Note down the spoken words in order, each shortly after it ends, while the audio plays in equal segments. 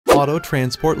Auto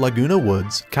Transport Laguna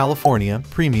Woods, California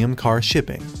Premium Car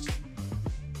Shipping.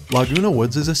 Laguna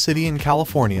Woods is a city in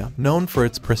California known for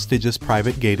its prestigious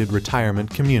private gated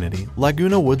retirement community,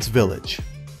 Laguna Woods Village.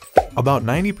 About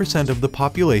 90% of the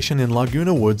population in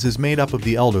Laguna Woods is made up of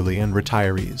the elderly and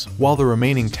retirees, while the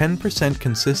remaining 10%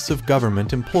 consists of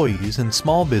government employees and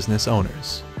small business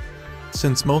owners.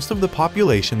 Since most of the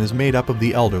population is made up of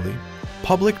the elderly,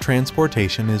 public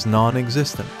transportation is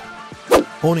non-existent.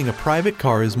 Owning a private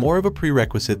car is more of a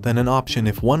prerequisite than an option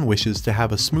if one wishes to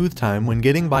have a smooth time when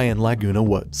getting by in Laguna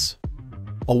Woods.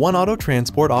 A1 Auto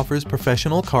Transport offers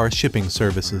professional car shipping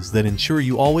services that ensure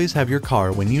you always have your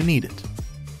car when you need it.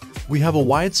 We have a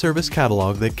wide service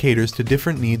catalog that caters to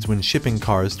different needs when shipping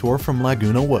cars to or from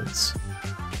Laguna Woods.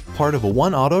 Part of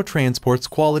A1 Auto Transport's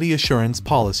quality assurance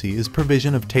policy is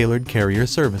provision of tailored carrier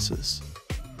services.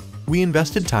 We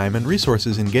invested time and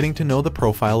resources in getting to know the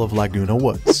profile of Laguna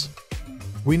Woods.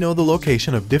 We know the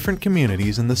location of different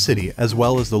communities in the city as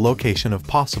well as the location of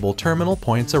possible terminal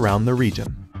points around the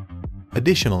region.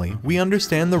 Additionally, we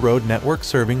understand the road network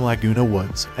serving Laguna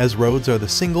Woods, as roads are the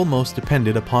single most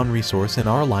depended upon resource in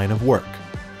our line of work.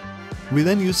 We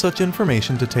then use such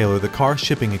information to tailor the car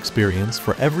shipping experience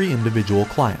for every individual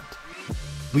client.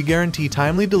 We guarantee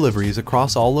timely deliveries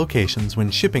across all locations when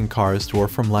shipping cars to or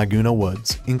from Laguna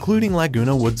Woods, including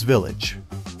Laguna Woods Village.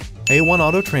 A1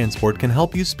 Auto Transport can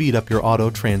help you speed up your auto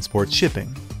transport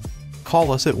shipping.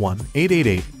 Call us at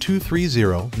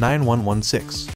 1-888-230-9116.